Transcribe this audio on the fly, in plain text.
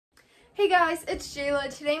Hey guys, it's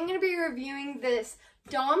Jayla. Today I'm going to be reviewing this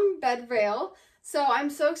Dom bed rail. So I'm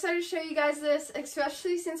so excited to show you guys this,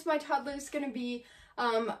 especially since my toddler is going to be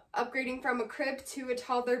upgrading from a crib to a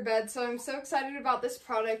toddler bed. So I'm so excited about this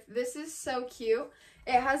product. This is so cute.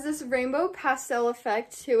 It has this rainbow pastel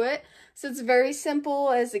effect to it. So it's very simple,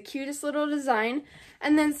 as the cutest little design.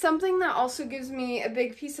 And then something that also gives me a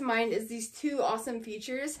big peace of mind is these two awesome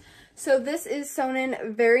features. So this is sewn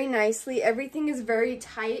in very nicely. Everything is very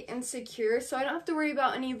tight and secure, so I don't have to worry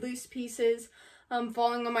about any loose pieces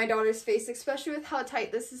falling on my daughter's face, especially with how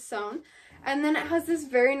tight this is sewn. And then it has this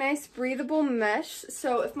very nice breathable mesh,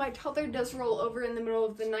 so if my toddler does roll over in the middle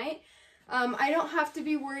of the night, I don't have to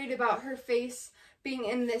be worried about her face being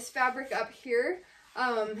in this fabric up here.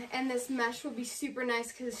 And this mesh will be super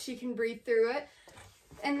nice because she can breathe through it.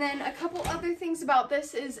 And then a couple other things about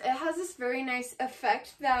this is it has this very nice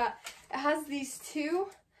effect that it has these two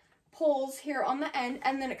poles here on the end,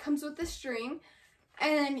 and then it comes with the string,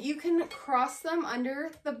 and you can cross them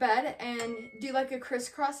under the bed and do like a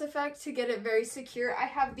crisscross effect to get it very secure. I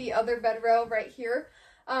have the other bed rail right here.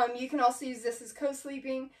 You can also use this as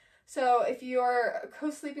co-sleeping. So if you're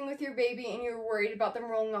co-sleeping with your baby and you're worried about them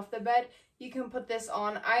rolling off the bed, you can put this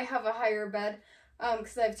on. I have a higher bed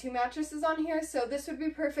because I have two mattresses on here, so this would be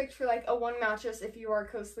perfect for like a one mattress if you are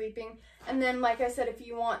co-sleeping. And then, like I said, if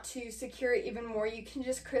you want to secure it even more, you can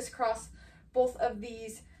just crisscross both of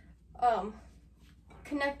these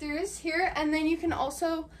connectors here, and then you can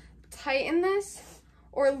also tighten this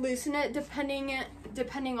or loosen it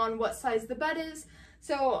depending on what size the bed is.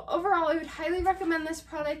 So overall, I would highly recommend this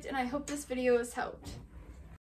product, and I hope this video has helped.